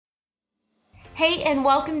Hey, and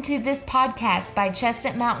welcome to this podcast by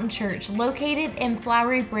Chestnut Mountain Church, located in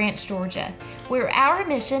Flowery Branch, Georgia, where our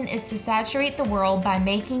mission is to saturate the world by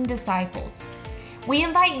making disciples. We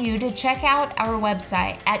invite you to check out our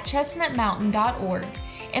website at chestnutmountain.org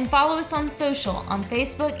and follow us on social on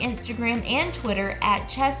Facebook, Instagram, and Twitter at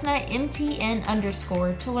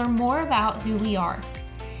chestnutmtn_ to learn more about who we are.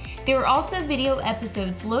 There are also video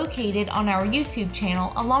episodes located on our YouTube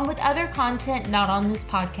channel, along with other content not on this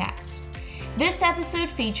podcast. This episode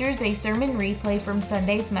features a sermon replay from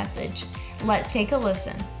Sunday's message. Let's take a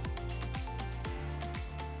listen.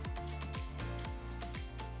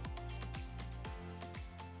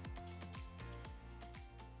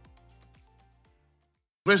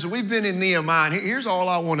 Listen, we've been in Nehemiah. Here's all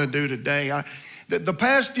I want to do today. The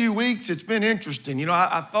past few weeks, it's been interesting. You know,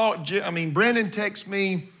 I thought, Brendan texted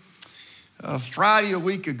me Friday a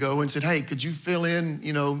week ago and said, hey, could you fill in,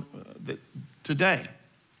 today?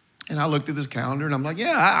 And I looked at this calendar and I'm like,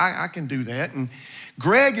 yeah, I can do that. And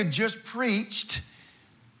Greg had just preached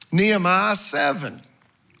Nehemiah 7.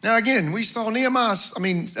 Now, again, we saw Nehemiah,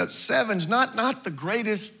 7's not the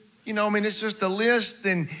greatest, it's just a list.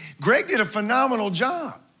 And Greg did a phenomenal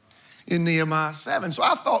job in Nehemiah 7. So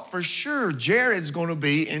I thought for sure Jared's going to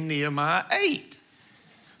be in Nehemiah 8.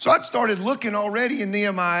 So I started looking already in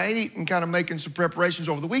Nehemiah 8 and kind of making some preparations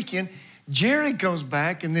over the weekend. Jared comes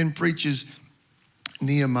back and then preaches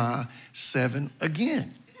Nehemiah 7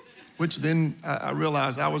 again, which then I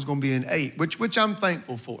realized I was going to be in 8, which I'm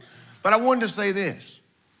thankful for. But I wanted to say this.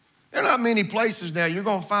 There are not many places now, you're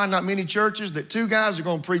going to find not many churches that two guys are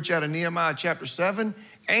going to preach out of Nehemiah chapter 7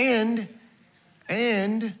 and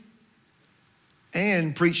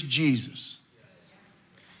preach Jesus.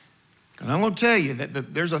 Because I'm going to tell you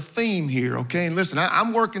that there's a theme here, okay? And listen,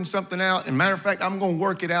 I'm working something out. And matter of fact, I'm going to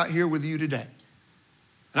work it out here with you today.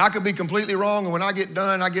 And I could be completely wrong, and when I get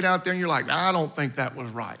done, I get out there and you're like, I don't think that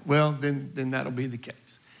was right. Well, then that'll be the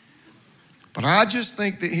case. But I just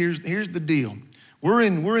think that here's the deal. We're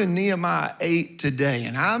in Nehemiah 8 today,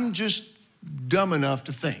 and I'm just dumb enough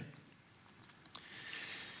to think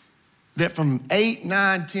that from 8,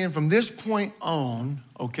 9, 10, from this point on,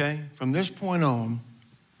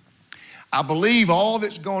 I believe all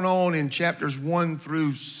that's going on in chapters 1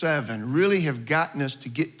 through 7 really have gotten us to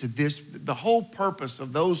get to this. The whole purpose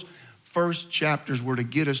of those first chapters were to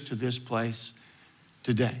get us to this place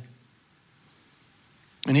today.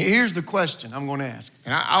 And here's the question I'm going to ask.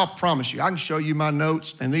 And I'll promise you, I can show you my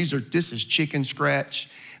notes, and this is chicken scratch.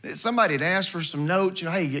 Somebody had asked for some notes.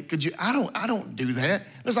 Hey, could you? I don't do that.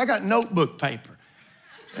 Listen, I got notebook paper.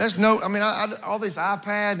 All this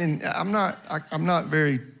iPad, and I'm not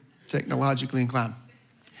very technologically inclined.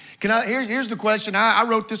 Here's the question. I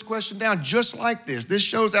wrote this question down just like this. This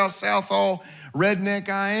shows how Southall redneck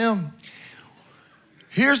I am.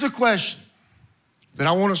 Here's the question that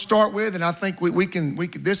I want to start with, and I think we can.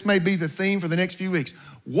 This may be the theme for the next few weeks.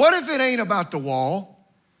 What if it ain't about the wall?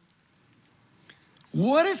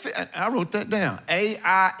 What if I wrote that down?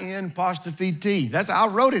 AIN''T. I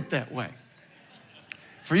wrote it that way.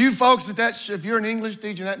 For you folks, if you're an English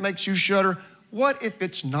teacher, that makes you shudder. What if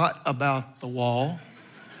it's not about the wall?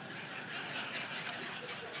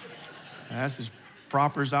 That's as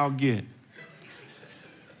proper as I'll get.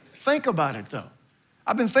 Think about it, though.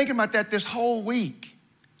 I've been thinking about that this whole week.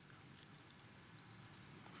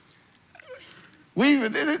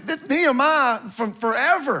 Nehemiah, from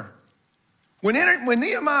forever, when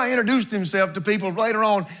Nehemiah introduced himself to people later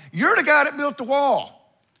on, you're the guy that built the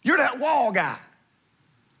wall. You're that wall guy.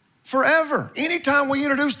 Forever. Anytime we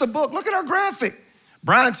introduce the book, look at our graphic.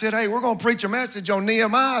 Brian said, hey, we're going to preach a message on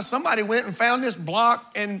Nehemiah. Somebody went and found this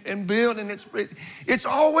block and built, and it's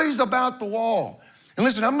always about the wall. And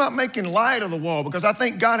listen, I'm not making light of the wall because I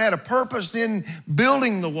think God had a purpose in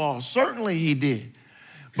building the wall. Certainly he did.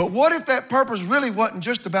 But what if that purpose really wasn't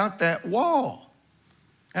just about that wall?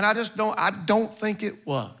 And I don't think it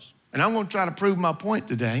was. And I'm going to try to prove my point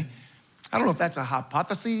today. I don't know if that's a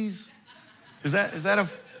hypothesis. Is that a...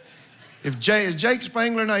 Is Jake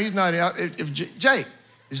Spangler? No, he's not. Jake,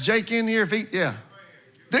 is Jake in here? Yeah.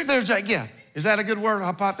 There's Jake, yeah. Is that a good word,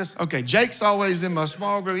 hypothesis? Okay, Jake's always in my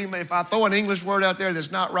small group. Even if I throw an English word out there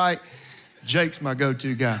that's not right, Jake's my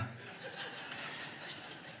go-to guy.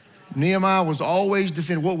 Nehemiah was always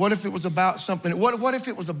defending. What if it was about something? What if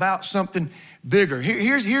it was about something bigger?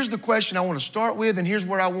 Here's the question I want to start with, and here's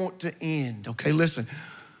where I want to end. Okay, listen.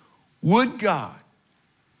 Would God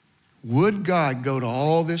go to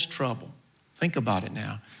all this trouble? Think about it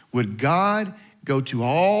now. Would God go to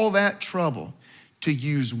all that trouble to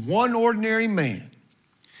use one ordinary man?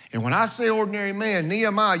 And when I say ordinary man,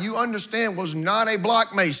 Nehemiah, you understand, was not a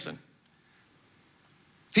block mason.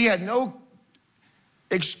 He had no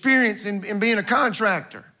experience in being a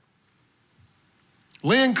contractor.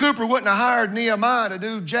 Lynn Cooper wouldn't have hired Nehemiah to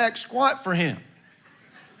do jack squat for him.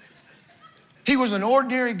 He was an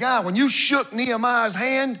ordinary guy. When you shook Nehemiah's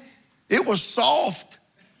hand, it was soft.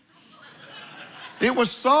 It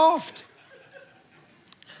was soft.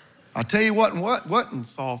 I'll tell you what wasn't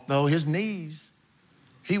soft, though, his knees.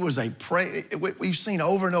 He was a pray. We've seen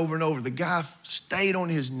over and over and over, the guy stayed on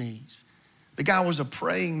his knees. The guy was a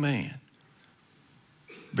praying man.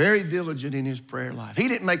 Very diligent in his prayer life. He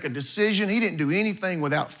didn't make a decision. He didn't do anything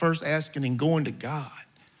without first asking and going to God.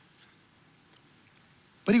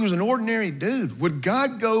 But he was an ordinary dude. Would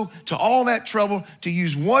God go to all that trouble to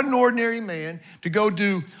use one ordinary man to go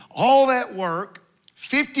do all that work,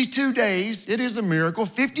 52 days, it is a miracle,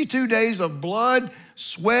 52 days of blood,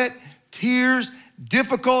 sweat, tears,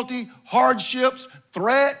 difficulty, hardships,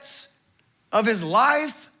 threats of his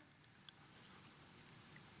life?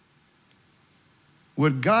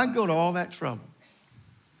 Would God go to all that trouble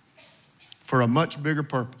for a much bigger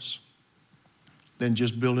purpose than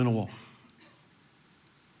just building a wall?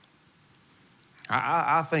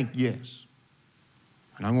 I think yes.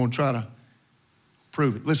 And I'm going to try to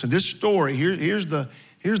prove it. Listen, this story, here's the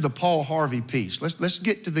Paul Harvey piece. Let's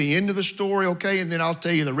get to the end of the story, okay? And then I'll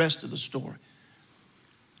tell you the rest of the story.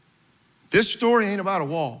 This story ain't about a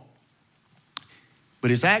wall,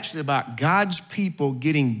 but it's actually about God's people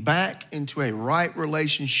getting back into a right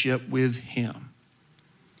relationship with him.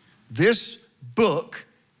 This book,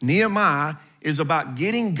 Nehemiah, is about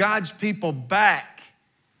getting God's people back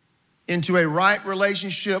into a right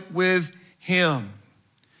relationship with him.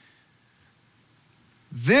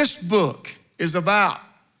 This book is about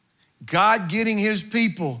God getting his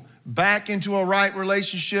people back into a right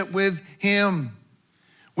relationship with him.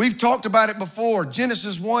 We've talked about it before,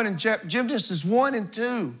 Genesis 1 and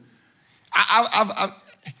 2.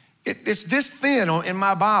 It's this thin in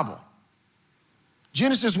my Bible.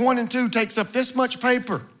 Genesis 1 and 2 takes up this much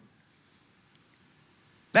paper.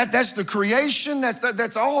 That's the creation.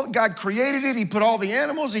 That's all. God created it. He put all the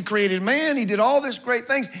animals. He created man. He did all these great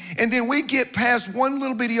things. And then we get past one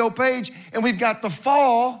little bitty old page and we've got the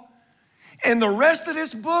fall. And the rest of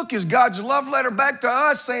this book is God's love letter back to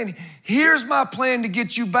us saying, here's my plan to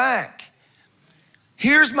get you back.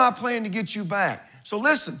 Here's my plan to get you back. So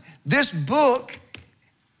listen, this book,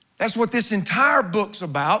 that's what this entire book's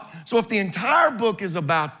about. So if the entire book is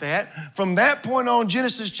about that, from that point on,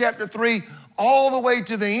 Genesis chapter 3, all the way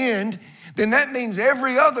to the end, then that means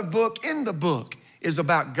every other book in the book is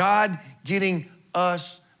about God getting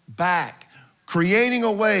us back, creating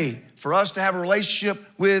a way for us to have a relationship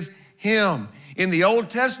with him. In the Old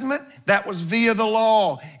Testament, that was via the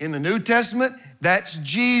law. In the New Testament, that's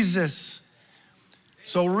Jesus.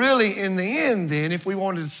 So really, in the end then, if we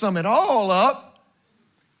wanted to sum it all up,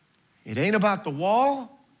 it ain't about the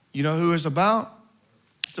wall. You know who it's about?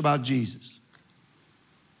 It's about Jesus.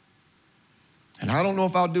 And I don't know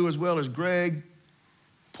if I'll do as well as Greg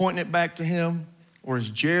pointing it back to him or as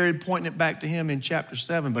Jared pointing it back to him in chapter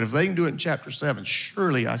 7. But if they can do it in chapter 7,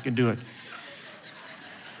 surely I can do it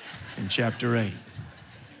in chapter 8.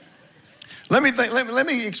 Let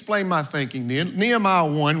me explain my thinking then.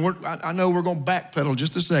 Nehemiah 1, I know we're going to backpedal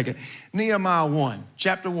just a second. Nehemiah 1,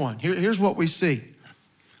 chapter 1. Here's what we see.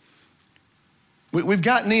 We've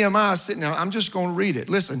got Nehemiah sitting there. I'm just going to read it.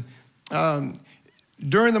 Listen.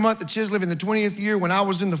 During the month of Chislev in the 20th year, when I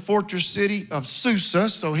was in the fortress city of Susa,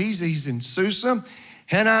 so he's in Susa,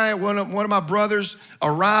 Hanai, one of my brothers,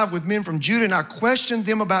 arrived with men from Judah, and I questioned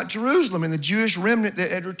them about Jerusalem and the Jewish remnant that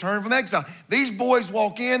had returned from exile. These boys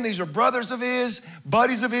walk in, these are brothers of his,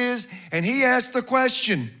 buddies of his, and he asked the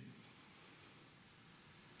question.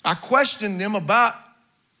 I questioned them about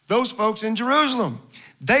those folks in Jerusalem.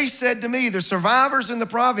 They said to me, the survivors in the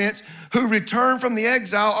province who returned from the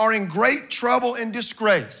exile are in great trouble and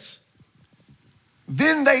disgrace.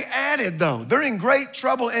 Then they added, though, they're in great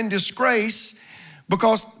trouble and disgrace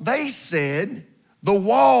because they said the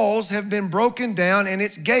walls have been broken down and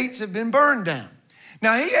its gates have been burned down.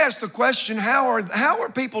 Now he asked the question, how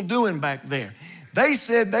are people doing back there? They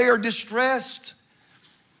said they are distressed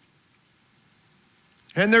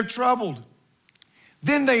and they're troubled.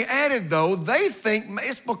 Then they added, though, they think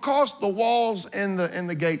it's because the walls and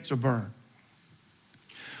the gates are burned.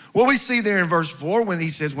 Well, we see there in verse 4 when he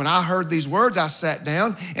says, when I heard these words, I sat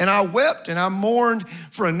down and I wept and I mourned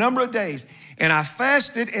for a number of days. And I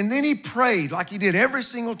fasted, and then he prayed like he did every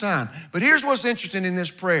single time. But here's what's interesting in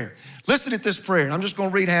this prayer. Listen at this prayer, and I'm just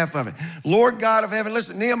going to read half of it. Lord God of heaven,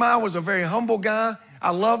 listen, Nehemiah was a very humble guy.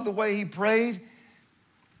 I love the way he prayed.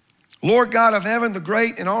 Lord God of heaven, the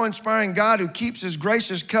great and awe-inspiring God who keeps his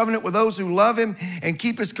gracious covenant with those who love him and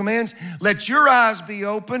keep his commands, let your eyes be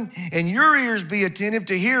open and your ears be attentive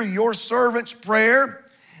to hear your servant's prayer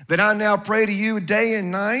that I now pray to you day and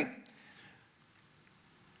night.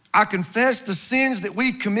 I confess the sins that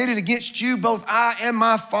we committed against you. Both I and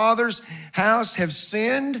my father's house have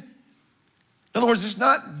sinned. In other words, it's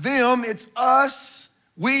not them, it's us,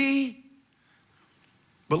 we.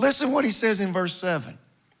 But listen what he says in verse 7.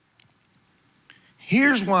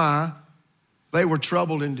 Here's why they were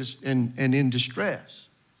troubled and in distress.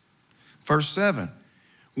 Verse 7,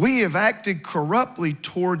 we have acted corruptly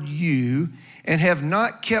toward you and have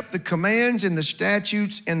not kept the commands and the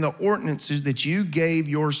statutes and the ordinances that you gave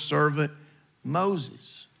your servant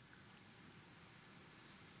Moses.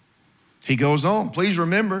 He goes on, please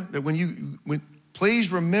remember that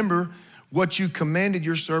please remember what you commanded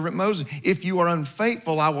your servant Moses. If you are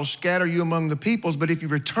unfaithful, I will scatter you among the peoples. But if you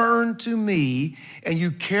return to me and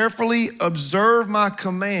you carefully observe my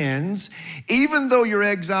commands, even though your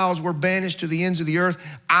exiles were banished to the ends of the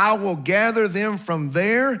earth, I will gather them from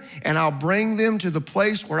there and I'll bring them to the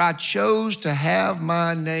place where I chose to have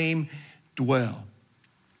my name dwell.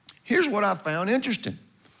 Here's what I found interesting.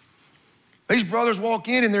 These brothers walk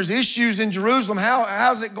in and there's issues in Jerusalem.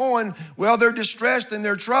 How's it going? Well, they're distressed and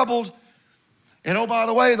they're troubled. And oh, by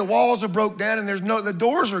the way, the walls are broke down and the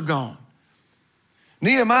doors are gone.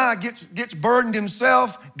 Nehemiah gets burdened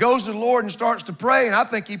himself, goes to the Lord and starts to pray. And I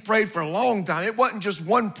think he prayed for a long time. It wasn't just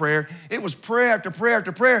one prayer. It was prayer after prayer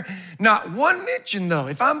after prayer. Not one mention though.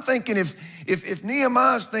 If I'm thinking, if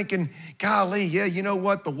Nehemiah's thinking, golly, yeah, you know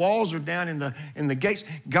what? The walls are down in the gates.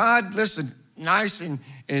 God, listen, nice and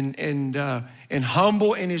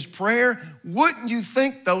humble in his prayer. Wouldn't you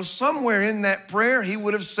think though, somewhere in that prayer, he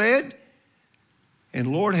would have said, and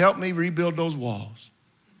Lord, help me rebuild those walls.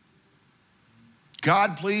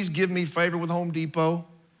 God, please give me favor with Home Depot.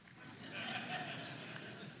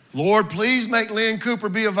 Lord, please make Lynn Cooper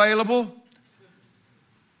be available.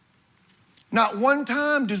 Not one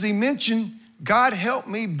time does he mention, God, help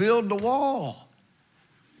me build the wall.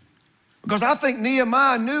 Because I think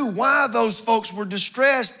Nehemiah knew why those folks were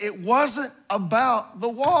distressed. It wasn't about the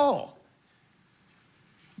wall.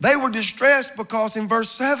 They were distressed because in verse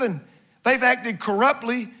 7, they've acted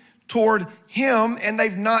corruptly toward him and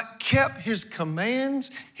they've not kept his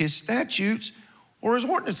commands, his statutes, or his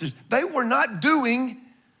ordinances. They were not doing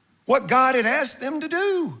what God had asked them to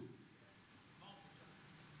do.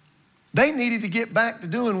 They needed to get back to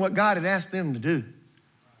doing what God had asked them to do.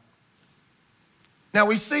 Now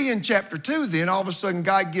we see in chapter 2 then, all of a sudden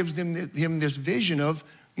God gives him this vision of,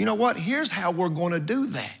 you know what, here's how we're going to do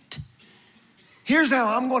that. Here's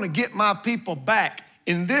how I'm going to get my people back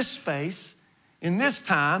in this space, in this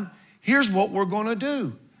time. Here's what we're going to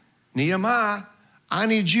do. Nehemiah, I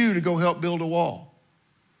need you to go help build a wall.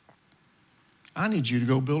 I need you to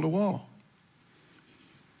go build a wall.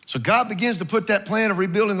 So God begins to put that plan of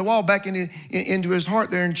rebuilding the wall back into his heart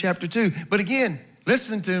there in chapter 2. But again,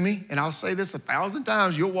 listen to me, and I'll say this 1,000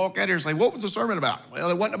 times. You'll walk out here and say, what was the sermon about? Well,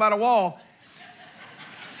 it wasn't about a wall.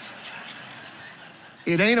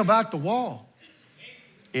 It ain't about the wall.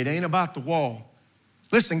 It ain't about the wall.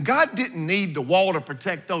 Listen, God didn't need the wall to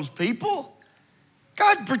protect those people.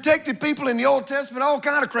 God protected people in the Old Testament all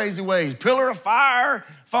kind of crazy ways. Pillar of fire,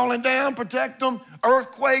 falling down, protect them.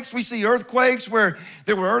 Earthquakes, we see earthquakes where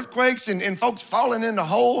there were earthquakes and folks falling into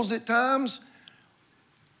holes at times.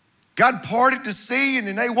 God parted the sea and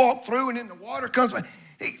then they walked through and then the water comes back.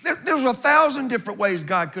 There's 1,000 different ways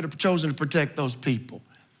God could have chosen to protect those people.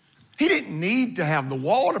 He didn't need to have the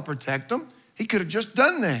wall to protect them. He could have just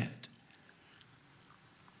done that.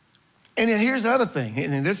 And then here's the other thing,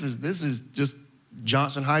 and this is just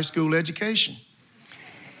Johnson High School education.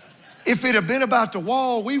 If it had been about the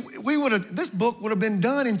wall, this book would have been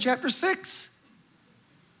done in chapter 6.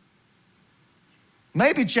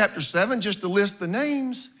 Maybe chapter 7, just to list the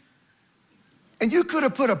names. And you could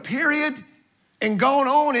have put a period and gone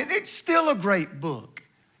on, and it's still a great book.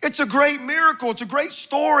 It's a great miracle. It's a great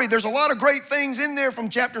story. There's a lot of great things in there from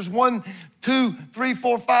chapters 1, 2, 3,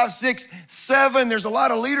 4, 5, 6, 7. There's a lot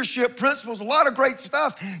of leadership principles, a lot of great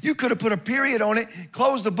stuff. You could have put a period on it,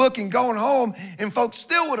 closed the book and gone home, and folks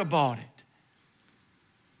still would have bought it.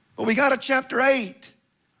 But we got a chapter 8,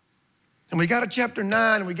 and we got a chapter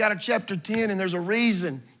 9, and we got a chapter 10, and there's a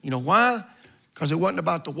reason. You know why? Because it wasn't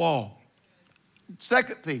about the wall.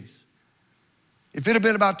 Second piece. If it had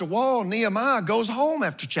been about the wall, Nehemiah goes home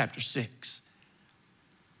after chapter 6.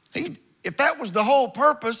 If that was the whole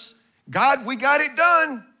purpose, God, we got it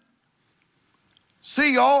done.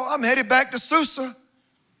 See y'all, I'm headed back to Susa.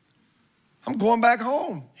 I'm going back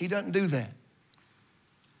home. He doesn't do that.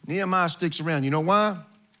 Nehemiah sticks around. You know why?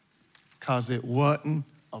 Because it wasn't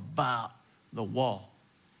about the wall.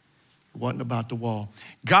 It wasn't about the wall.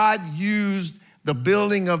 God used the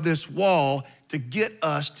building of this wall to get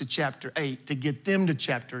us to chapter 8, to get them to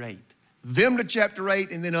chapter 8. Them to chapter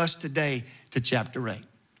 8, and then us today to chapter 8.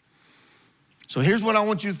 So here's what I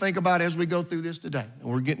want you to think about as we go through this today. And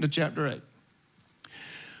we're getting to chapter 8.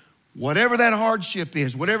 Whatever that hardship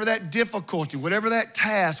is, whatever that difficulty, whatever that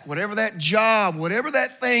task, whatever that job, whatever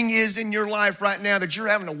that thing is in your life right now that you're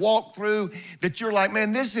having to walk through, that you're like,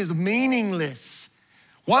 man, this is meaningless.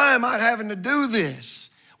 Why am I having to do this?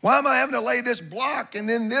 Why am I having to lay this block and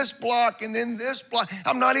then this block and then this block?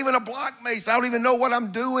 I'm not even a block mason. I don't even know what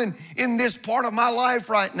I'm doing in this part of my life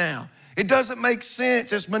right now. It doesn't make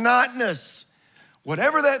sense. It's monotonous.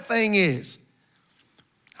 Whatever that thing is,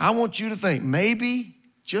 I want you to think, maybe,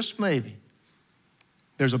 just maybe,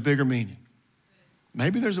 there's a bigger meaning.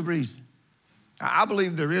 Maybe there's a reason. I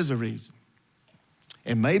believe there is a reason.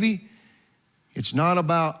 And maybe it's not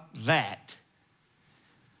about that,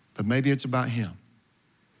 but maybe it's about him.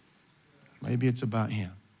 Maybe it's about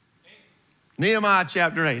him. Nehemiah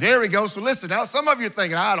chapter 8. There we go. So listen, now some of you are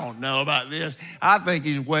thinking, I don't know about this. I think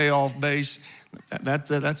he's way off base.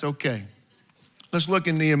 That's okay. Let's look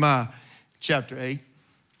in Nehemiah chapter 8.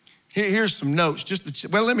 Here's some notes.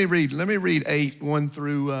 Let me read 8, 1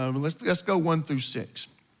 through, let's go 1 through 6.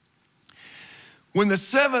 When the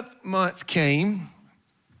 7th month came,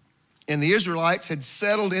 and the Israelites had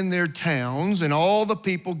settled in their towns, and all the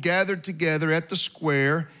people gathered together at the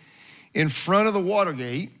square in front of the water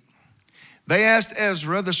gate, they asked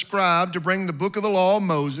Ezra the scribe to bring the book of the law of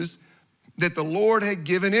Moses that the Lord had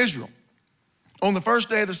given Israel. On the first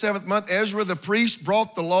day of the 7th month, Ezra the priest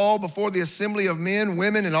brought the law before the assembly of men,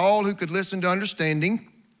 women, and all who could listen to understanding.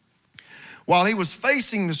 While he was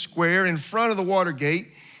facing the square in front of the water gate,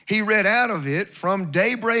 he read out of it from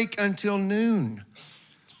daybreak until noon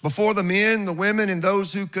before the men, the women, and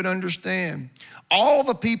those who could understand. All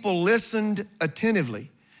the people listened attentively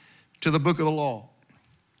to the book of the law.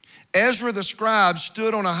 Ezra the scribe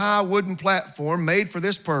stood on a high wooden platform made for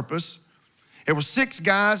this purpose. There were 6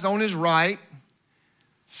 guys on his right,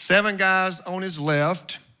 7 guys on his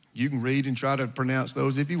left. You can read and try to pronounce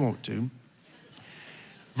those if you want to.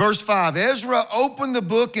 Verse 5, Ezra opened the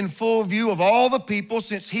book in full view of all the people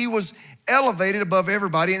since he was elevated above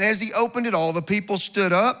everybody. And as he opened it, all the people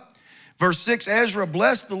stood up. Verse 6, Ezra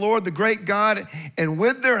blessed the Lord, the great God, and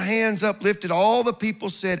with their hands uplifted, all the people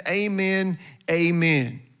said, Amen,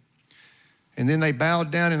 amen. And then they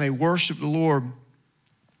bowed down and they worshiped the Lord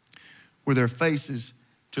with their faces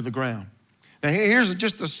to the ground. Now here's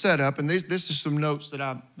just a setup, and this is some notes that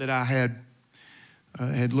I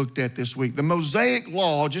had looked at this week. The Mosaic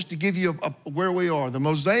Law, just to give you where we are, the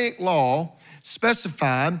Mosaic Law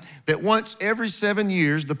specified that once every 7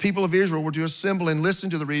 years, the people of Israel were to assemble and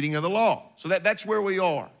listen to the reading of the law. So that's where we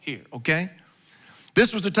are here, okay?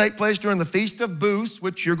 This was to take place during the Feast of Booths,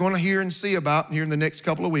 which you're going to hear and see about here in the next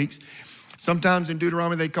couple of weeks. Sometimes in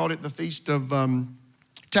Deuteronomy, they called it the Feast of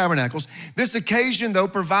Tabernacles. This occasion, though,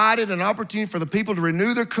 provided an opportunity for the people to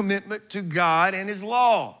renew their commitment to God and his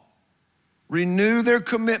law. Renew their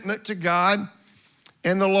commitment to God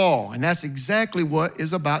and the law. And that's exactly what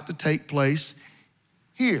is about to take place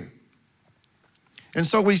here. And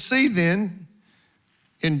so we see then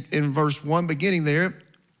in verse 1 beginning there,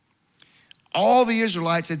 all the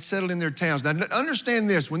Israelites had settled in their towns. Now understand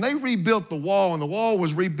this, when they rebuilt the wall and the wall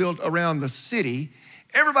was rebuilt around the city,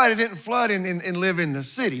 everybody didn't flood and live in the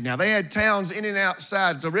city. Now they had towns in and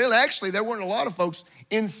outside. So really, actually, there weren't a lot of folks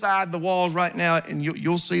inside the walls right now. And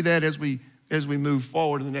you'll see that as we move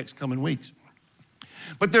forward in the next coming weeks.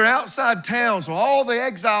 But they're outside towns, so all the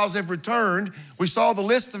exiles have returned. We saw the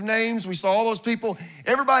list of names. We saw all those people.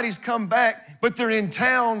 Everybody's come back, but they're in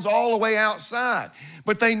towns all the way outside.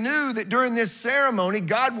 But they knew that during this ceremony,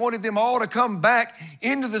 God wanted them all to come back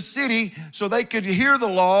into the city so they could hear the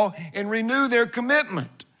law and renew their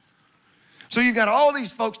commitment. So you've got all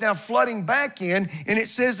these folks now flooding back in, and it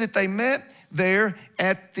says that they met there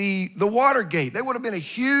at the water gate. There would have been a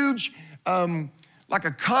huge, like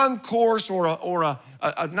a concourse or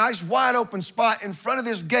a nice wide open spot in front of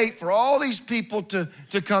this gate for all these people to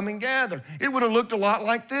come and gather. It would have looked a lot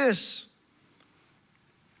like this.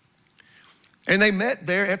 And they met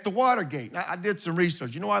there at the water gate. Now, I did some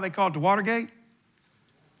research. You know why they call it the water gate?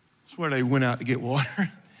 It's where they went out to get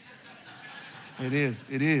water. It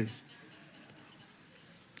is.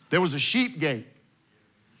 There was a sheep gate.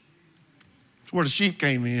 That's where the sheep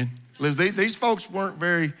came in. These folks weren't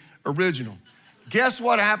very original. Guess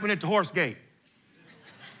what happened at the horse gate?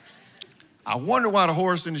 I wonder why the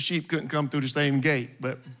horse and the sheep couldn't come through the same gate,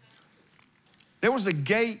 but There was a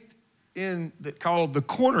gate called the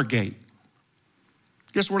corner gate.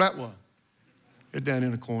 Guess where that was? It's down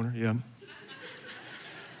in the corner, yeah.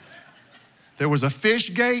 There was a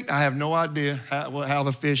fish gate. I have no idea how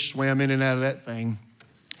the fish swam in and out of that thing.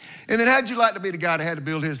 And then how'd you like to be the guy that had to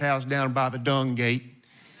build his house down by the dung gate?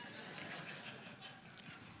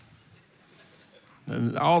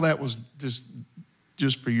 And all that was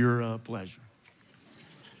just for your pleasure.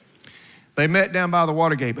 They met down by the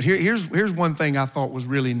water gate. But here's one thing I thought was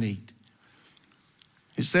really neat.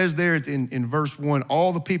 It says there in verse 1,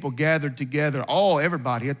 all the people gathered together,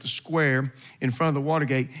 everybody at the square in front of the water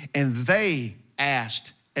gate, and they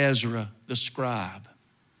asked Ezra the scribe.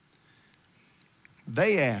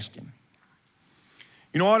 They asked him.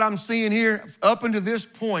 You know what I'm seeing here? Up until this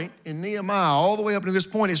point in Nehemiah, all the way up to this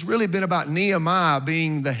point, it's really been about Nehemiah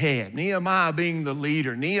being the head, Nehemiah being the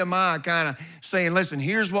leader, Nehemiah kind of saying, listen,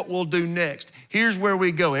 here's what we'll do next. Here's where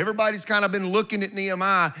we go. Everybody's kind of been looking at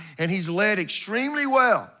Nehemiah, and he's led extremely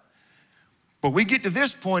well. But we get to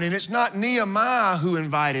this point, and it's not Nehemiah who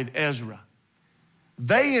invited Ezra.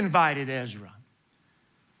 They invited Ezra.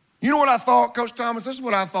 You know what I thought, Coach Thomas? This is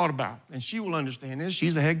what I thought about, and she will understand this.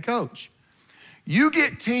 She's a head coach. You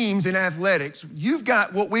get teams in athletics, you've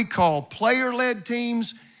got what we call player-led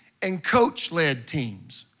teams and coach-led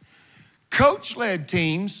teams. Coach-led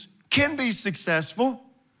teams can be successful.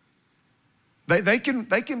 They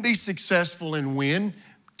can be successful and win.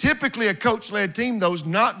 Typically, a coach-led team, though, is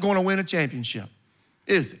not going to win a championship,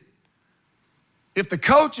 is it? If the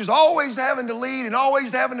coach is always having to lead and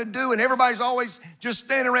always having to do, and everybody's always just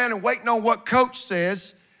standing around and waiting on what coach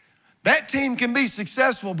says, that team can be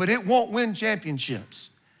successful, but it won't win championships.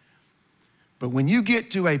 But when you get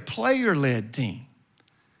to a player-led team,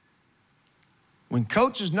 when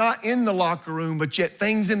coach is not in the locker room, but yet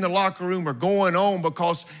things in the locker room are going on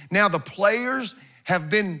because now the players have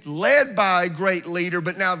been led by a great leader,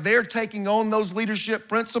 but now they're taking on those leadership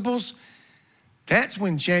principles, that's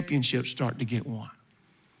when championships start to get won.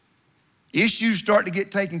 Issues start to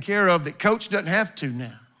get taken care of that coach doesn't have to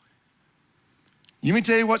now. Let me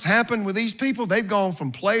tell you what's happened with these people. They've gone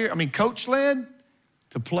from coach-led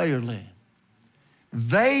to player-led.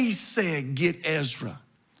 They said, get Ezra.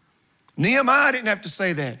 Nehemiah didn't have to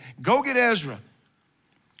say that. Go get Ezra.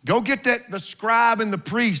 Go get the scribe and the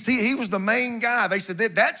priest. He was the main guy. They said,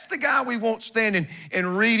 that's the guy we want standing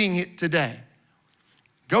and reading it today.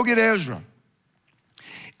 Go get Ezra.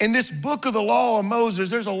 In this book of the law of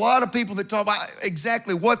Moses, there's a lot of people that talk about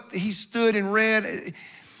exactly what he stood and read.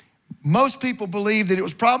 Most people believe that it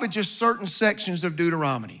was probably just certain sections of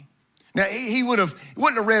Deuteronomy. Now, he wouldn't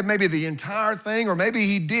have read maybe the entire thing, or maybe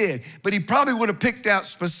he did, but he probably would have picked out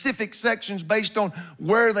specific sections based on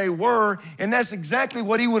where they were, and that's exactly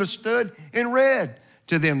what he would have stood and read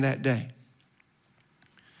to them that day.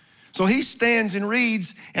 So he stands and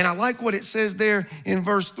reads, and I like what it says there in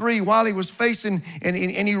verse 3, while he was facing, and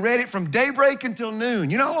he read it from daybreak until noon.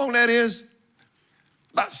 You know how long that is?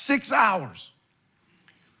 About 6 hours.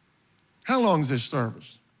 How long is this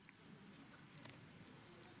service?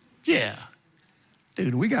 Yeah.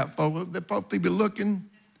 Dude, we got folk that probably be looking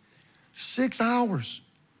 6 hours.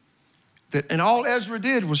 And all Ezra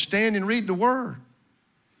did was stand and read the word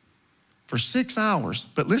for 6 hours.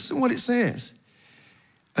 But listen what it says.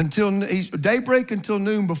 Until daybreak until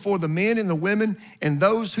noon, before the men and the women and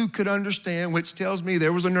those who could understand, which tells me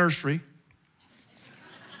there was a nursery.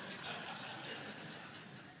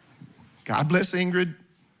 God bless Ingrid.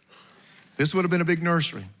 This would have been a big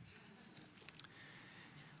nursery.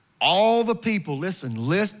 All the people,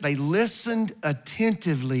 they listened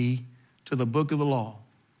attentively to the book of the law.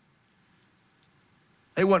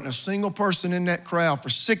 There wasn't a single person in that crowd for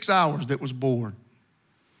 6 hours that was bored.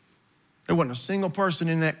 There wasn't a single person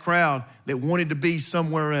in that crowd that wanted to be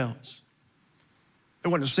somewhere else.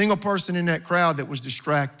 There wasn't a single person in that crowd that was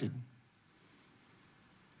distracted.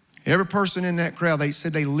 Every person in that crowd, they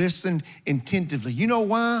said they listened attentively. You know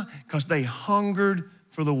why? Because they hungered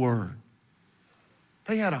for the word.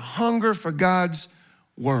 They had a hunger for God's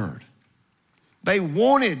word. They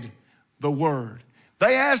wanted the word.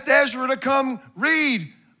 They asked Ezra to come read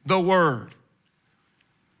the word.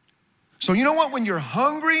 So you know what? When you're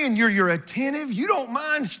hungry and you're attentive, you don't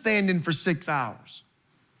mind standing for 6 hours.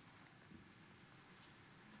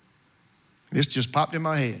 This just popped in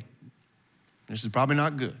my head. This is probably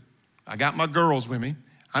not good. I got my girls with me.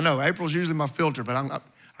 I know April's usually my filter, but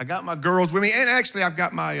I got my girls with me. And actually, I've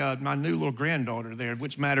got my new little granddaughter there,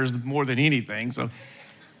 which matters more than anything. So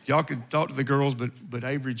y'all can talk to the girls, but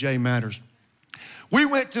Avery J matters. We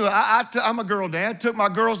went to, I'm a girl dad, took my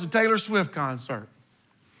girls to Taylor Swift concert.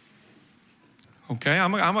 Okay,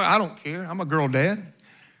 I don't care. I'm a girl dad.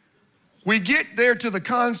 We get there to the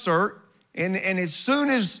concert, and as soon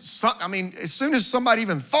as somebody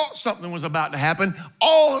even thought something was about to happen,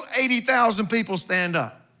 all 80,000 people stand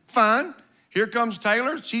up. Fine. Here comes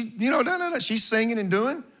Taylor. She's singing and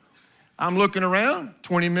doing. I'm looking around,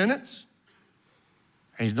 20 minutes.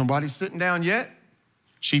 Ain't nobody sitting down yet.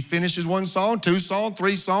 She finishes one song, 2 songs,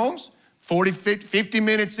 3 songs, 40, 50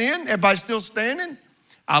 minutes in, everybody's still standing.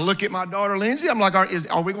 I look at my daughter, Lindsay. I'm like, are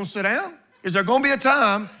we going to sit down? Is there going to be a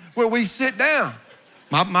time where we sit down?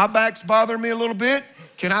 My back's bothering me a little bit.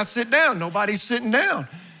 Can I sit down? Nobody's sitting down.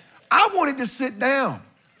 I wanted to sit down.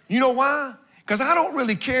 You know why? Because I don't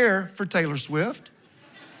really care for Taylor Swift.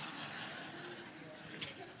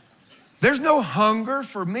 There's no hunger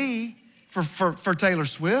for me for Taylor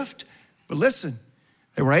Swift. But listen,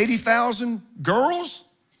 there were 80,000 girls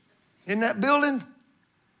in that building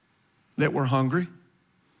that were hungry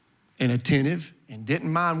and attentive and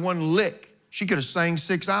didn't mind one lick. She could have sang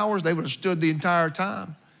 6 hours. They would have stood the entire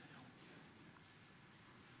time.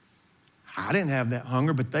 I didn't have that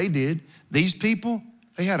hunger, but they did. These people,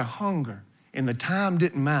 they had a hunger, and the time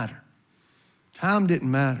didn't matter. Time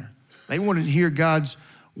didn't matter. They wanted to hear God's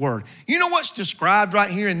word. You know what's described right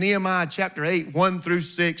here in Nehemiah chapter 8, 1 through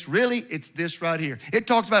 6? Really, it's this right here. It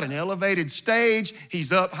talks about an elevated stage.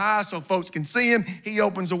 He's up high so folks can see him. He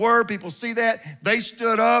opens the word. People see that. They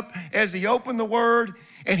stood up as he opened the word,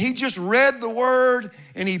 and he just read the word,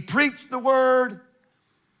 and he preached the word.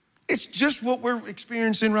 It's just what we're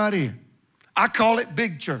experiencing right here. I call it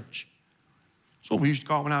big church. That's what we used to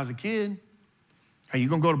call it when I was a kid. Are you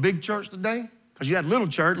going to go to big church today? Because you had little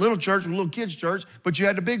church was little kids' church, but you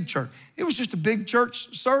had the big church. It was just a big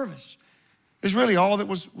church service. It's really all that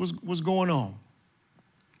was going on.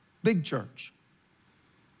 Big church.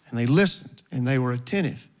 And they listened, and they were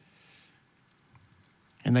attentive.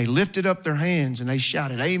 And they lifted up their hands, and they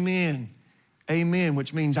shouted, amen, amen,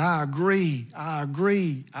 which means I agree, I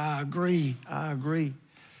agree, I agree, I agree.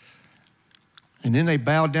 And then they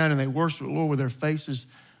bowed down and they worshiped the Lord with their faces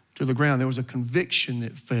to the ground. There was a conviction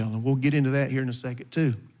that fell, and we'll get into that here in a second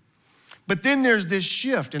too. But then there's this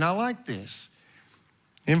shift, and I like this.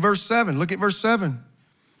 In verse 7, look at verse 7.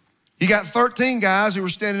 You got 13 guys who were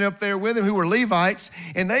standing up there with him who were Levites,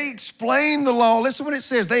 and they explained the law. Listen what it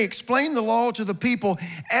says. They explained the law to the people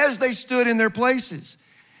as they stood in their places.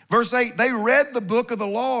 Verse 8, they read the book of the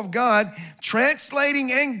law of God, translating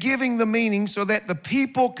and giving the meaning so that the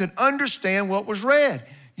people could understand what was read.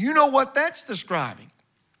 You know what that's describing.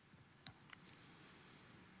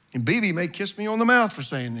 And BB may kiss me on the mouth for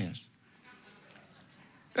saying this.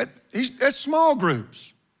 That's small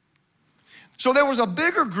groups. So there was a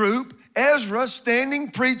bigger group, Ezra,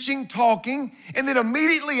 standing, preaching, talking, and then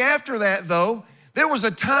immediately after that, though, there was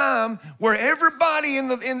a time where everybody in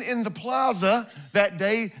the plaza that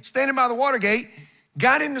day, standing by the water gate,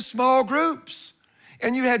 got into small groups.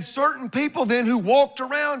 And you had certain people then who walked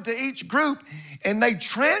around to each group, and they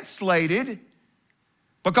translated,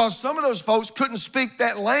 because some of those folks couldn't speak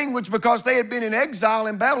that language because they had been in exile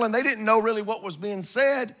in Babylon. They didn't know really what was being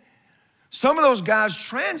said. Some of those guys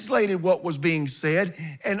translated what was being said,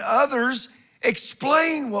 and others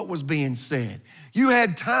explained what was being said. You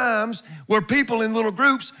had times where people in little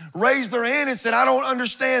groups raised their hand and said, I don't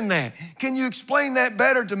understand that. Can you explain that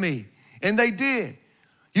better to me? And they did.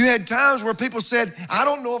 You had times where people said, I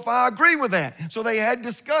don't know if I agree with that. So they had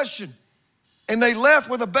discussion, and they left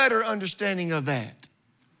with a better understanding of that.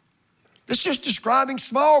 It's just describing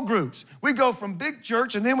small groups. We go from big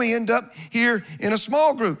church and then we end up here in a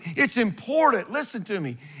small group. It's important, listen to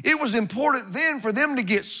me. It was important then for them to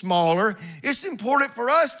get smaller. It's important for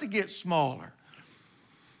us to get smaller.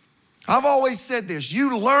 I've always said this,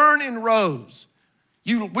 you learn in rows.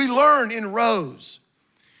 We learn in rows.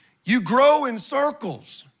 You grow in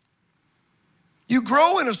circles. You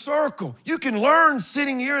grow in a circle. You can learn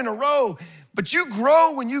sitting here in a row, but you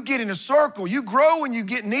grow when you get in a circle. You grow when you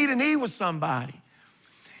get knee to knee with somebody.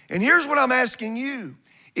 And here's what I'm asking you.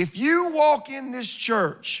 If you walk in this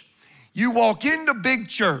church, you walk into big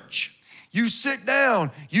church, you sit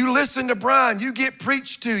down, you listen to Brian, you get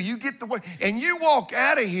preached to, you get the word, and you walk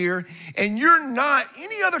out of here and you're not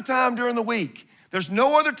any other time during the week. There's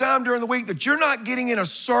no other time during the week that you're not getting in a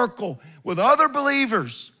circle with other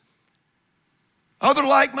believers, other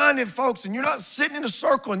like-minded folks, and you're not sitting in a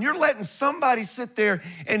circle and you're letting somebody sit there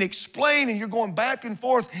and explain, and you're going back and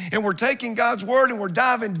forth, and we're taking God's word and we're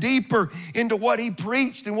diving deeper into what he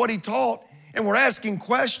preached and what he taught, and we're asking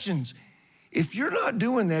questions. If you're not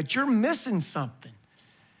doing that, you're missing something.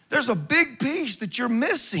 There's a big piece that you're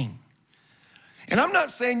missing. And I'm not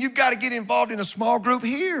saying you've got to get involved in a small group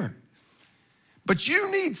here, but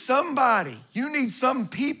you need somebody, you need some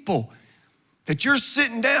people that you're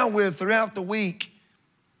sitting down with throughout the week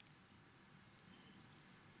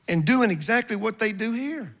and doing exactly what they do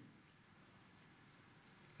here.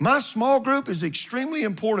 My small group is extremely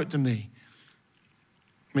important to me.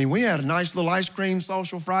 I mean, we had a nice little ice cream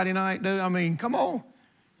social Friday night, dude. I mean, come on.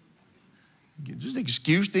 Just an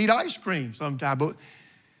excuse to eat ice cream sometime. But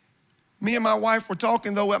me and my wife were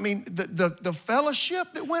talking, though. I mean, the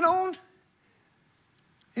fellowship that went on,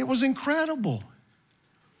 it was incredible.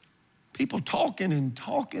 People talking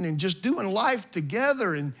and just doing life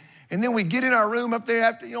together. And then we get in our room up there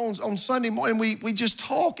after, on Sunday morning, we just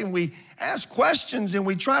talk and we ask questions and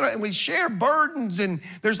we share burdens, and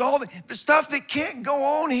there's all the stuff that can't go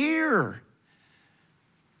on here.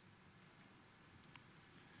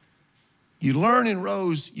 You learn in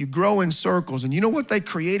rows, you grow in circles. And you know what they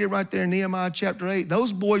created right there in Nehemiah chapter 8?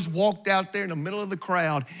 Those boys walked out there in the middle of the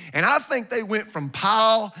crowd, and I think they went from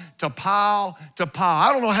pile to pile to pile.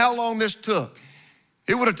 I don't know how long this took.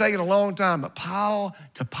 It would have taken a long time, but pile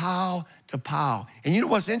to pile to pile. And you know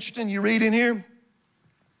what's interesting? You read in here,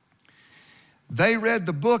 they read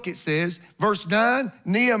the book, it says, verse 9,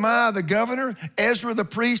 Nehemiah the governor, Ezra the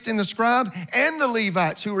priest and the scribe, and the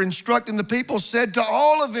Levites who were instructing the people said to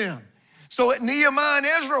all of them. So Nehemiah and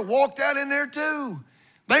Ezra walked out in there too.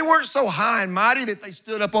 They weren't so high and mighty that they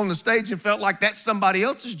stood up on the stage and felt like that's somebody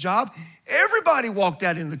else's job. Everybody walked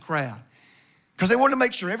out in the crowd because they wanted to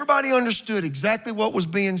make sure everybody understood exactly what was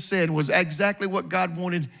being said, was exactly what God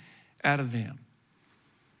wanted out of them.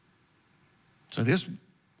 So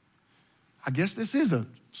I guess this is a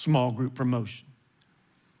small group promotion.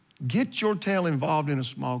 Get your tail involved in a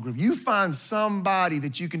small group. You find somebody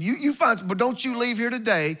that you can, but don't you leave here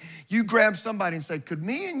today, you grab somebody and say, could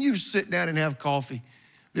me and you sit down and have coffee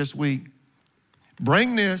this week?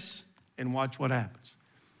 Bring this and watch what happens.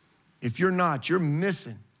 If you're not, you're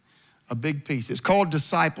missing a big piece. It's called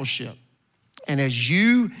discipleship. And as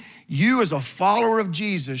you as a follower of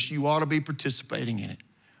Jesus, you ought to be participating in it.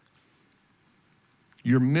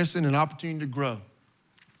 You're missing an opportunity to grow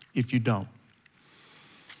if you don't.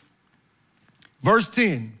 Verse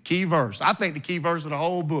 10, key verse. I think the key verse of the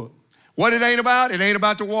whole book. What it ain't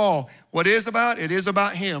about the wall. What it is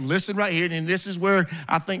about him. Listen right here, and this is where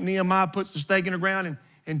I think Nehemiah puts the stake in the ground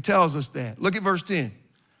and tells us that. Look at verse 10.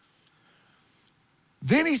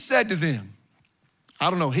 Then he said to them, I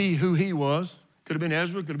don't know who he was. Could have been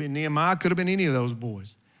Ezra, could have been Nehemiah, could have been any of those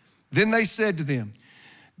boys. Then they said to them,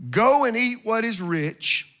 go and eat what is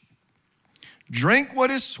rich, drink what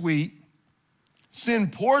is sweet,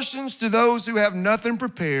 send portions to those who have nothing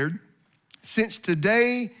prepared, since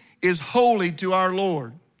today is holy to our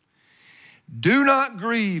Lord. Do not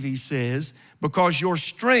grieve, he says, because your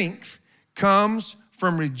strength comes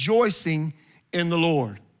from rejoicing in the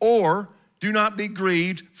Lord. Or do not be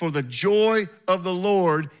grieved, for the joy of the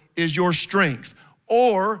Lord is your strength.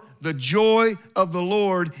 Or the joy of the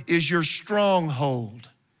Lord is your stronghold.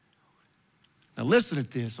 Now listen to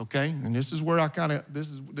this, okay? And this is where this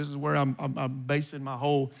is where I'm basing my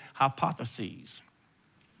whole hypotheses.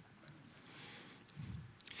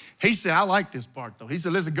 He said, I like this part though. He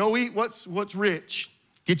said, listen, go eat what's rich.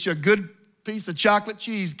 Get you a good piece of chocolate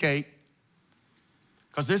cheesecake.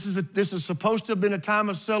 Because this is supposed to have been a time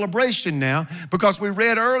of celebration now, because we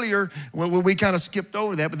read earlier, we kind of skipped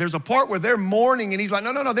over that, but there's a part where they're mourning, and he's like,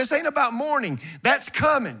 no, this ain't about mourning. That's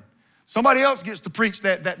coming. Somebody else gets to preach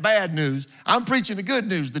that bad news. I'm preaching the good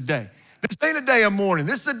news today. This ain't a day of mourning.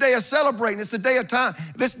 This is a day of celebrating. It's a day of time.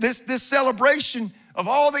 This celebration of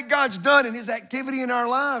all that God's done in his activity in our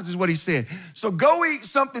lives is what he said. So go eat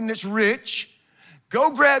something that's rich.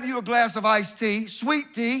 Go grab you a glass of iced tea,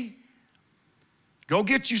 sweet tea. Go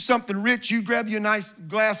get you something rich. You grab you a nice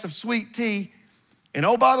glass of sweet tea. And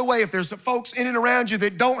oh, by the way, if there's some folks in and around you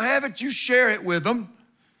that don't have it, you share it with them.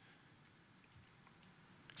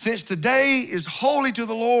 Since today is holy to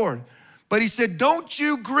the Lord. But he said, don't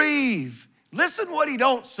you grieve. Listen what he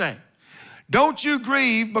don't say. Don't you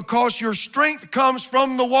grieve, because your strength comes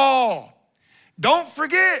from the wall. Don't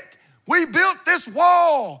forget, we built this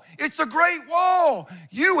wall. It's a great wall.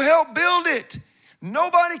 You helped build it.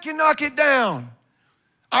 Nobody can knock it down.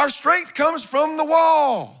 Our strength comes from the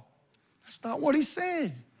wall. That's not what he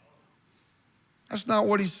said. That's not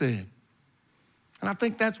what he said. And I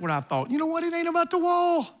think that's what I thought. You know what? It ain't about the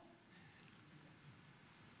wall.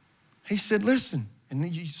 He said, listen,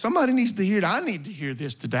 and somebody needs to hear it. I need to hear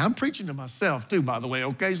this today. I'm preaching to myself too, by the way,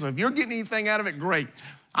 okay? So if you're getting anything out of it, great.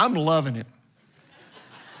 I'm loving it.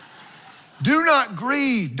 Do not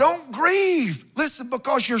grieve. Don't grieve. Listen,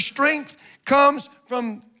 because your strength comes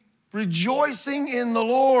from rejoicing in the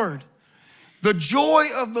Lord. The joy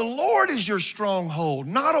of the Lord is your stronghold,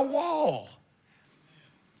 not a wall.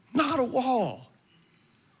 not a wall.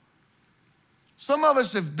 Some of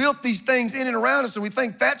us have built these things in and around us, and we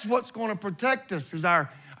think that's what's going to protect us, is our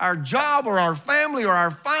job or our family or our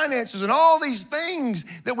finances and all these things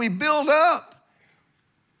that we build up.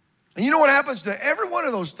 And you know what happens to every one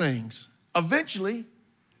of those things? Eventually,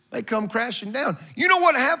 they come crashing down. You know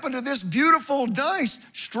what happened to this beautiful, nice,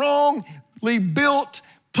 strongly built,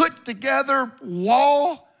 put together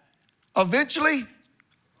wall? Eventually,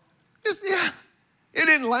 it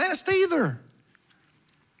didn't last either.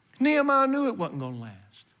 Nehemiah knew it wasn't going to last.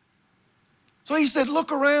 So he said,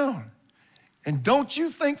 look around. And don't you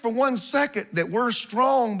think for 1 second that we're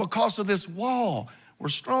strong because of this wall. We're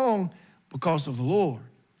strong because of the Lord.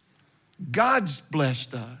 God's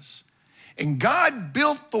blessed us. And God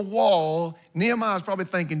built the wall. Nehemiah's probably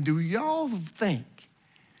thinking, do y'all think,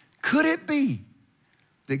 could it be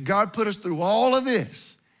that God put us through all of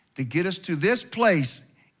this to get us to this place,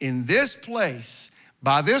 in this place,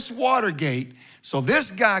 by this water gate, so this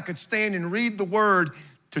guy could stand and read the word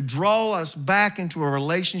to draw us back into a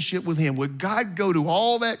relationship with him? Would God go to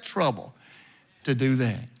all that trouble to do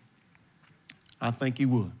that? I think he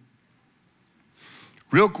would.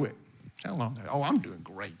 Real quick. How long? Oh, I'm doing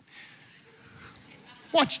great.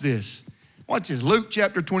 Watch this. Watch this. Luke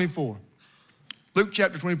chapter 24. Luke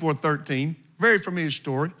chapter 24, 13. Very familiar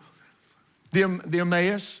story. The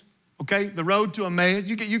Emmaus, okay? The road to Emmaus.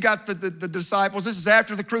 You got the disciples. This is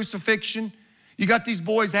after the crucifixion. You got these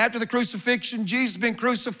boys after the crucifixion. Jesus has been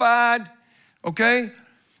crucified, okay?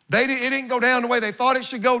 It didn't go down the way they thought it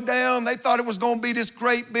should go down. They thought it was going to be this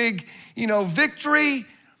great big, victory.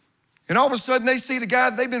 And all of a sudden they see the guy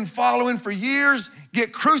they've been following for years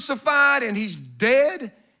get crucified and he's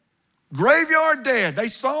dead, graveyard dead. They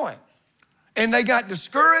saw it. And they got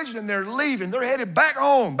discouraged and they're leaving. They're headed back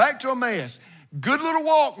home, back to Emmaus. Good little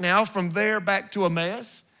walk now from there back to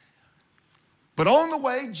Emmaus. But on the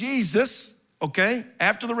way, Jesus, okay,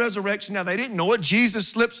 after the resurrection, now they didn't know it. Jesus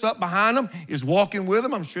slips up behind them, is walking with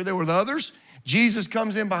them. I'm sure there were the others. Jesus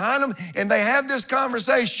comes in behind them and they have this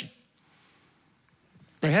conversation.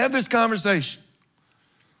 They have this conversation.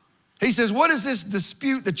 He says, what is this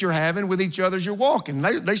dispute that you're having with each other as you're walking?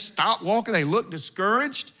 They stop walking. They look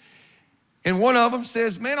discouraged. And one of them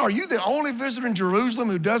says, man, are you the only visitor in Jerusalem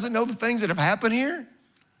who doesn't know the things that have happened here?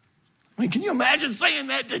 I mean, can you imagine saying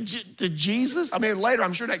that to Jesus? I mean, later,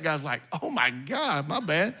 I'm sure that guy's like, oh my God, my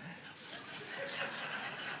bad.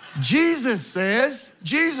 Jesus says,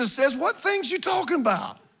 what things you talking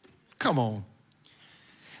about? Come on.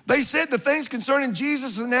 They said the things concerning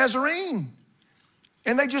Jesus the Nazarene.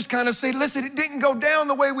 And they just kind of say, listen, it didn't go down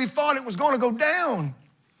the way we thought it was going to go down.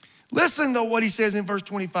 Listen, though, what he says in verse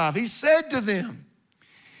 25. He said to them,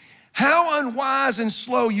 how unwise and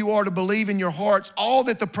slow you are to believe in your hearts all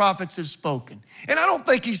that the prophets have spoken. And I don't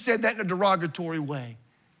think he said that in a derogatory way.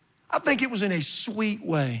 I think it was in a sweet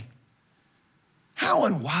way. How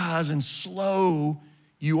unwise and slow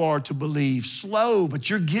you are to believe. Slow, but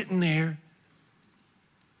you're getting there.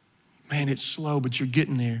 Man, it's slow, but you're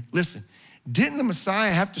getting there. Listen, didn't the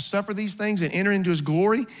Messiah have to suffer these things and enter into his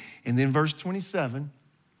glory? And then verse 27,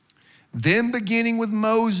 then beginning with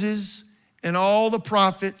Moses and all the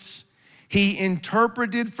prophets, he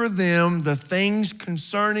interpreted for them the things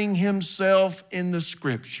concerning himself in the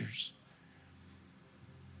scriptures.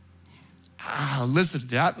 Listen,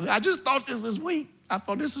 I just thought this week. I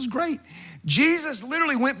thought this is great. Jesus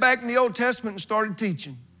literally went back in the Old Testament and started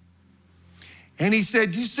teaching. And he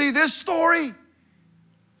said, you see this story?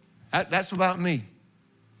 That's about me.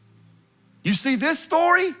 You see this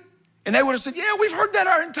story? And they would have said, yeah, we've heard that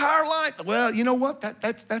our entire life. Well, you know what?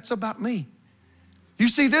 That's about me. You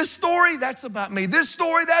see this story? That's about me. This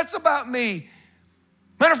story, that's about me.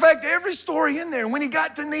 Matter of fact, every story in there. When he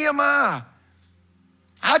got to Nehemiah,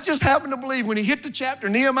 I just happen to believe when he hit the chapter,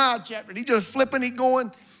 Nehemiah chapter, and he just flipping it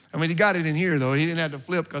going. I mean, he got it in here, though. He didn't have to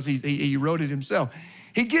flip because he wrote it himself.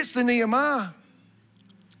 He gets to Nehemiah.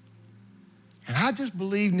 And I just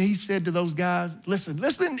believe, and he said to those guys, listen,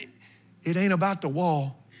 it ain't about the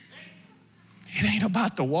wall. It ain't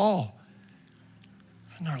about the wall.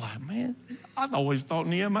 And they're like, man, I've always thought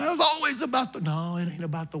Nehemiah was always about no, it ain't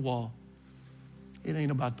about the wall. It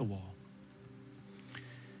ain't about the wall.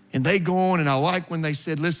 And they go on, and I like when they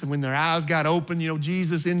said, listen, when their eyes got open,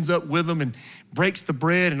 Jesus ends up with them and breaks the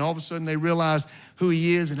bread, and all of a sudden they realize who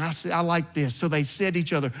he is. And I said, I like this. So they said to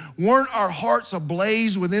each other, weren't our hearts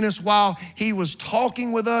ablaze within us while he was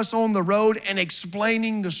talking with us on the road and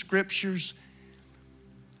explaining the scriptures?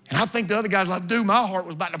 And I think the other guy's like, dude, my heart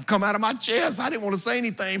was about to come out of my chest. I didn't want to say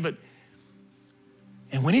anything,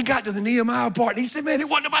 and when he got to the Nehemiah part, he said, man, it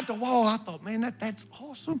wasn't about the wall. I thought, man, that's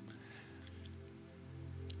awesome.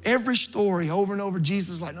 Every story over and over,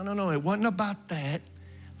 Jesus is like, no, it wasn't about that.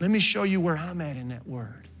 Let me show you where I'm at in that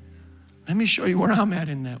word. Let me show you where I'm at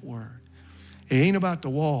in that word. It ain't about the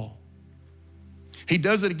wall. He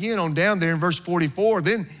does it again on down there in verse 44.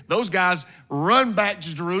 Then those guys run back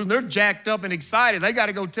to Jerusalem. They're jacked up and excited. They got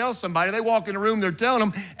to go tell somebody. They walk in the room, they're telling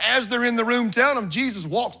them. As they're in the room telling them, Jesus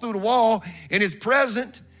walks through the wall and is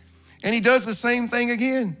present, and he does the same thing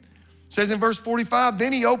again. It says in verse 45,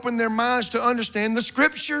 then he opened their minds to understand the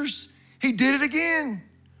scriptures. He did it again.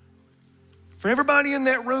 For everybody in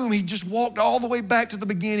that room, he just walked all the way back to the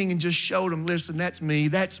beginning and just showed them, listen, that's me,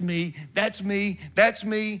 that's me, that's me, that's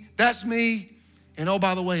me, that's me. And oh,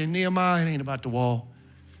 by the way, in Nehemiah, it ain't about the wall.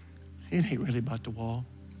 It ain't really about the wall.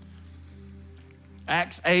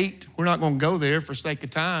 Acts 8, we're not going to go there for sake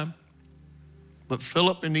of time. But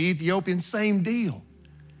Philip and the Ethiopian, same deal.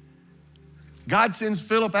 God sends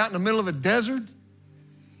Philip out in the middle of a desert,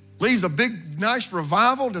 leaves a big, nice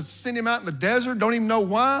revival to send him out in the desert, don't even know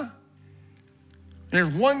why. And there's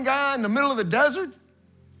one guy in the middle of the desert,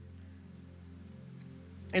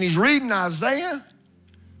 and he's reading Isaiah,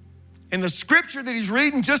 and the scripture that he's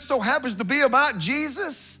reading just so happens to be about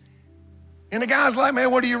Jesus. And the guy's like, man,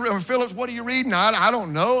 Phillips, what are you reading? I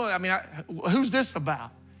don't know. I mean, who's this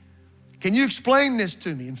about? Can you explain this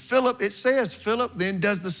to me? And Philip, it says, Philip then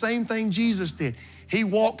does the same thing Jesus did. He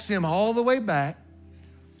walks him all the way back,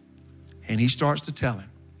 and he starts to tell him.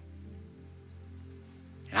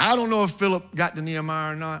 And I don't know if Philip got to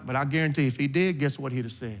Nehemiah or not, but I guarantee if he did, guess what he'd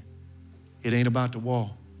have said? It ain't about the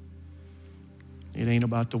wall. It ain't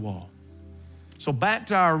about the wall. So back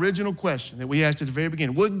to our original question that we asked at the very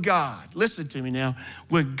beginning. Would God, listen to me now,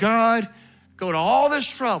 would God go to all this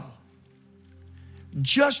trouble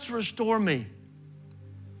just to restore me?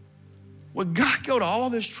 Would God go to all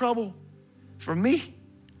this trouble for me?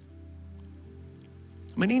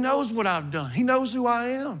 I mean, he knows what I've done. He knows who I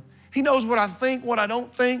am. He knows what I think, what I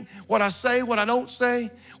don't think, what I say, what I don't say,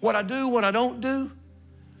 what I do, what I don't do.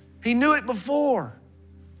 He knew it before.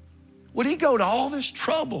 Would he go to all this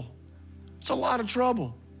trouble? It's a lot of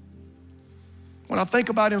trouble. When I think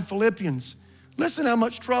about in Philippians, listen how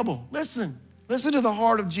much trouble. Listen to the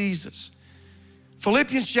heart of Jesus.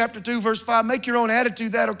 Philippians chapter 2, verse 5, make your own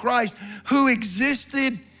attitude that of Christ, who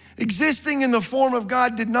existing in the form of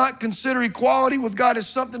God, did not consider equality with God as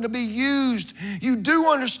something to be used. You do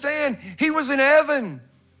understand, he was in heaven.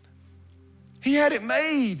 He had it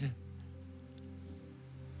made.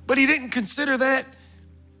 But he didn't consider that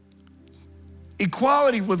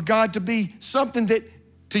equality with God to be something that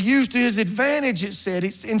to use to his advantage, it said.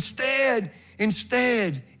 It's instead,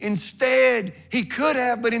 he could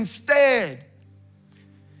have, but instead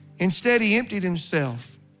he emptied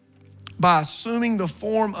himself by assuming the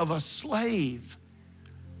form of a slave.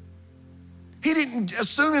 He didn't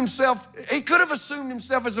assume himself, he could have assumed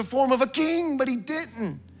himself as a form of a king, but he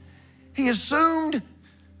didn't. He assumed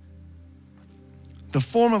the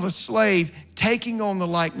form of a slave, taking on the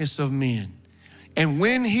likeness of men. And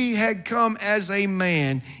when he had come as a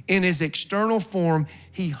man in his external form,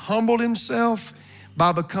 he humbled himself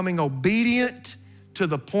by becoming obedient to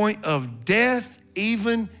the point of death,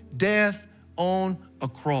 even death on a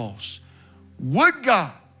cross. Would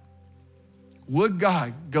God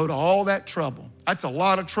go to all that trouble? That's a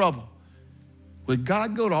lot of trouble. Would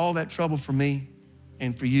God go to all that trouble for me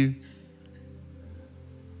and for you?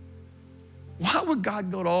 Why would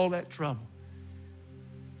God go to all that trouble?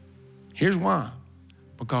 Here's why.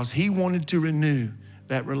 Because he wanted to renew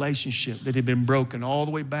that relationship that had been broken all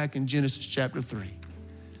the way back in Genesis chapter 3.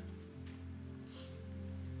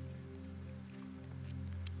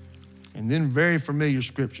 And then very familiar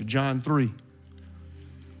scripture, John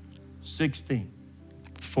 3:16.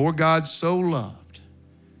 For God so loved,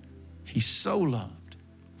 he so loved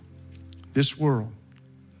this world,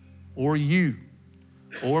 or you,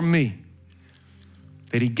 or me,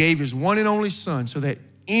 that he gave his one and only son so that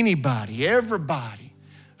anybody, everybody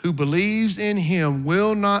who believes in him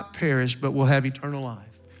will not perish but will have eternal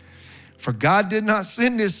life. For God did not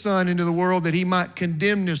send his son into the world that he might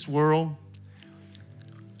condemn this world,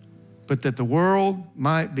 but that the world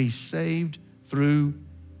might be saved through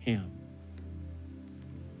him.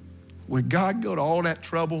 Would God go to all that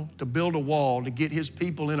trouble to build a wall, to get his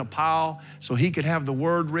people in a pile so he could have the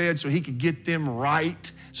word read, so he could get them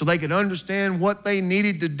right, so they could understand what they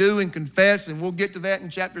needed to do and confess? And we'll get to that in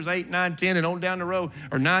chapters 8, 9, 10 and on down the road,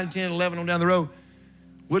 or 9, 10, 11 on down the road.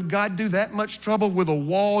 Would God do that much trouble with a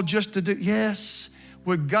wall just to do? Yes.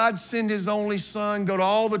 Would God send his only son, go to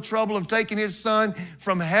all the trouble of taking his son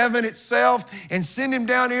from heaven itself and send him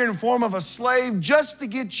down here in the form of a slave just to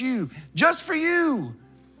get you, just for you?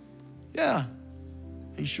 Yeah,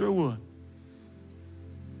 he sure would.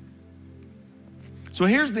 So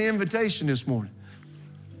here's the invitation this morning.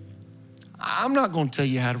 I'm not going to tell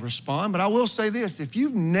you how to respond, but I will say this. If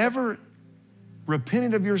you've never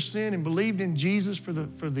repented of your sin and believed in Jesus for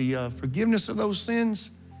the forgiveness of those sins,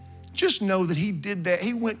 just know that he did that.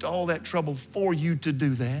 He went to all that trouble for you to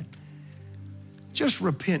do that. Just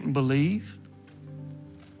repent and believe.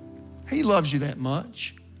 He loves you that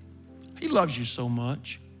much. He loves you so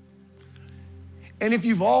much. And if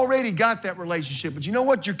you've already got that relationship, but you know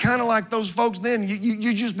what? You're kind of like those folks then.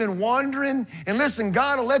 You've just been wandering. And listen,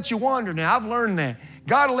 God will let you wander now. I've learned that.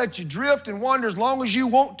 God will let you drift and wander as long as you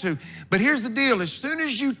want to. But here's the deal. As soon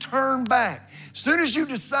as you turn back, as soon as you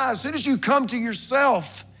decide, as soon as you come to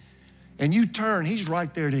yourself and you turn, he's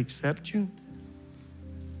right there to accept you.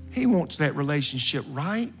 He wants that relationship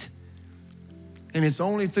right. And it's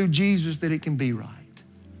only through Jesus that it can be right.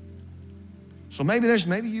 So maybe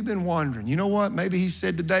you've been wondering. You know what? Maybe he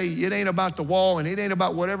said today, it ain't about the wall and it ain't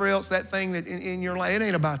about whatever else that thing that in your life, it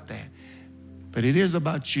ain't about that. But it is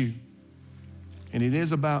about you. And it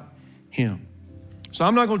is about him. So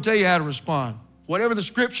I'm not going to tell you how to respond. Whatever the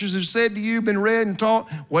scriptures have said to you, been read and taught,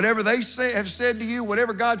 whatever they have said to you,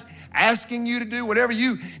 whatever God's asking you to do, whatever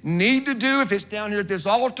you need to do, if it's down here at this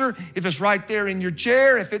altar, if it's right there in your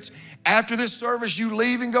chair, if it's after this service you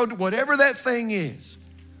leave and go to whatever that thing is,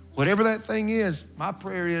 my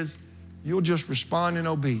prayer is you'll just respond in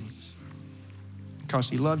obedience because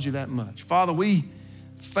he loves you that much. Father, we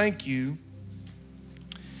thank you.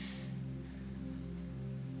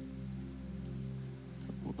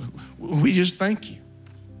 We just thank you.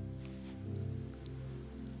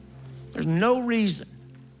 There's no reason,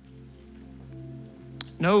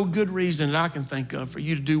 no good reason that I can think of for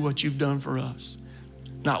you to do what you've done for us.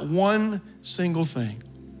 Not one single thing,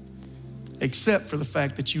 except for the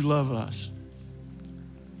fact that you love us.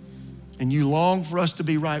 And you long for us to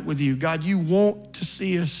be right with you. God, you want to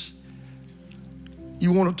see us.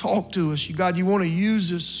 You want to talk to us. God, you want to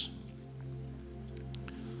use us.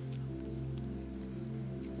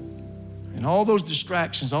 And all those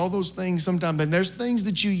distractions, all those things sometimes, and there's things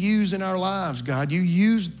that you use in our lives, God. You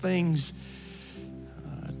use things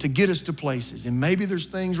to get us to places. And maybe there's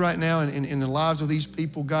things right now in the lives of these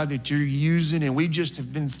people, God, that you're using, and we just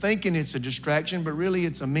have been thinking it's a distraction, but really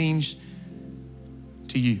it's a means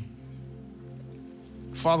to you.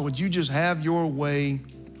 Father, would you just have your way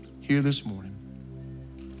here this morning?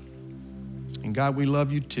 And God, we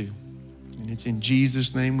love you too. And it's in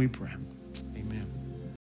Jesus' name we pray.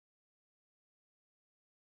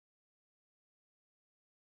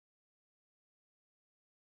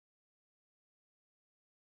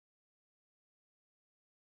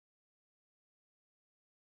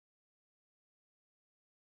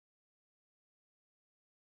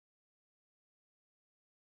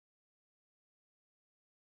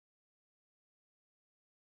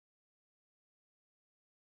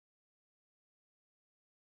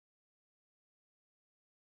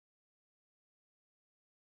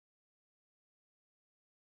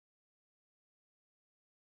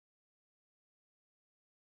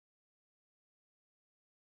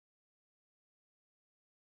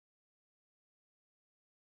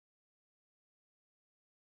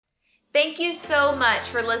 Thank you so much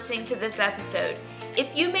for listening to this episode.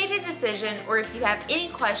 If you made a decision or if you have any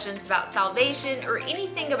questions about salvation or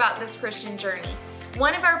anything about this Christian journey,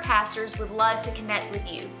 one of our pastors would love to connect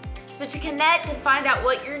with you. So to connect and find out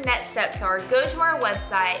what your next steps are, go to our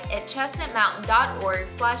website at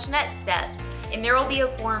chestnutmountain.org/nextsteps, and there will be a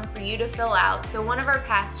form for you to fill out so one of our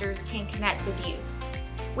pastors can connect with you.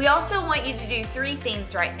 We also want you to do 3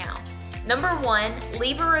 things right now. Number 1,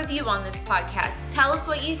 leave a review on this podcast. Tell us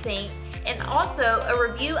what you think. And also, a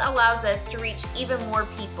review allows us to reach even more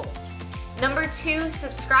people. Number 2,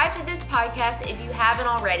 subscribe to this podcast if you haven't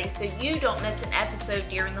already so you don't miss an episode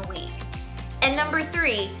during the week. And number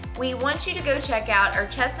 3, we want you to go check out our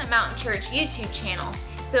Chestnut Mountain Church YouTube channel.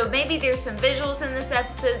 So maybe there's some visuals in this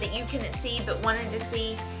episode that you couldn't see but wanted to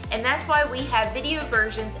see. And that's why we have video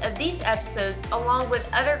versions of these episodes along with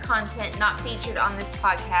other content not featured on this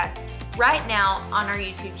podcast right now on our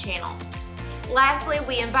YouTube channel. Lastly,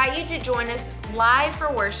 we invite you to join us live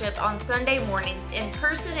for worship on Sunday mornings in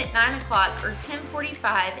person at 9 o'clock or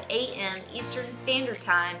 10:45 a.m. Eastern Standard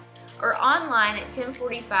Time, or online at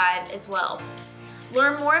 10:45 as well.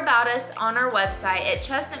 Learn more about us on our website at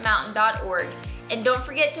chestnutmountain.org, and don't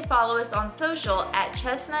forget to follow us on social at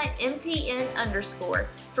chestnutmtn_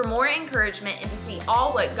 for more encouragement and to see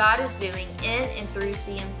all what God is doing in and through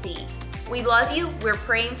CMC. We love you, we're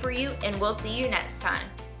praying for you, and we'll see you next time.